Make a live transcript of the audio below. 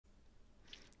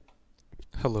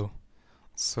Hello.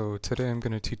 So today I'm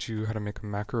going to teach you how to make a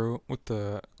macro with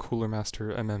the Cooler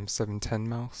Master MM710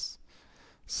 mouse.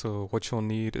 So what you'll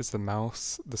need is the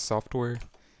mouse, the software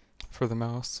for the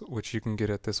mouse, which you can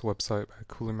get at this website by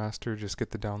Cooler Master. Just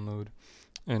get the download.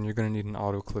 And you're going to need an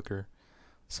auto clicker.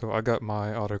 So I got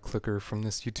my auto clicker from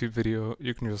this YouTube video.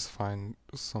 You can just find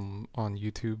some on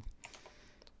YouTube.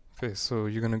 Okay, so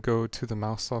you're going to go to the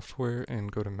mouse software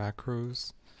and go to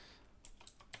macros.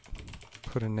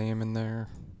 Put a name in there.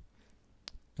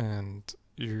 And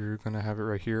you're going to have it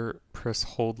right here. Press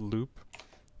hold loop.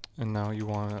 And now you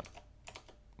want to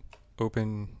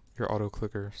open your auto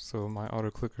clicker. So my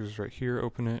auto clicker is right here.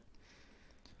 Open it.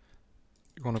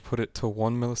 You want to put it to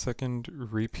 1 millisecond.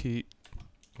 Repeat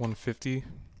 150.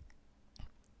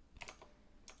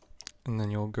 And then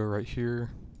you'll go right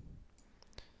here.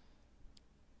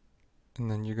 And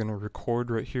then you're going to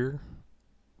record right here.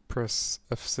 Press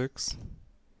F6.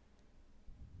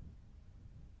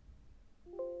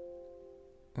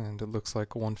 And it looks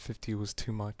like 150 was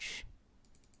too much.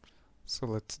 So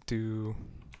let's do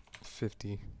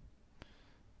 50.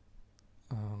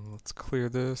 Let's clear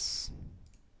this.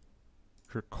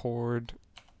 Record.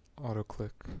 Auto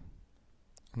click.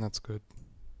 And that's good.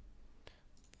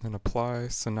 Then apply.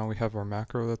 So now we have our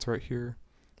macro that's right here.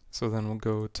 So then we'll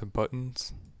go to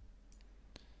buttons.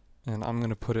 And I'm going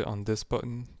to put it on this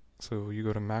button. So you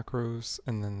go to macros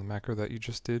and then the macro that you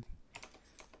just did.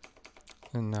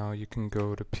 And now you can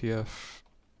go to PF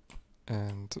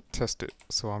and test it.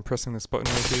 So I'm pressing this button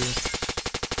right here,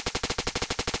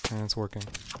 and it's working.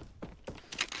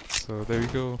 So there you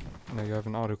go. Now you have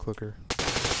an auto clicker.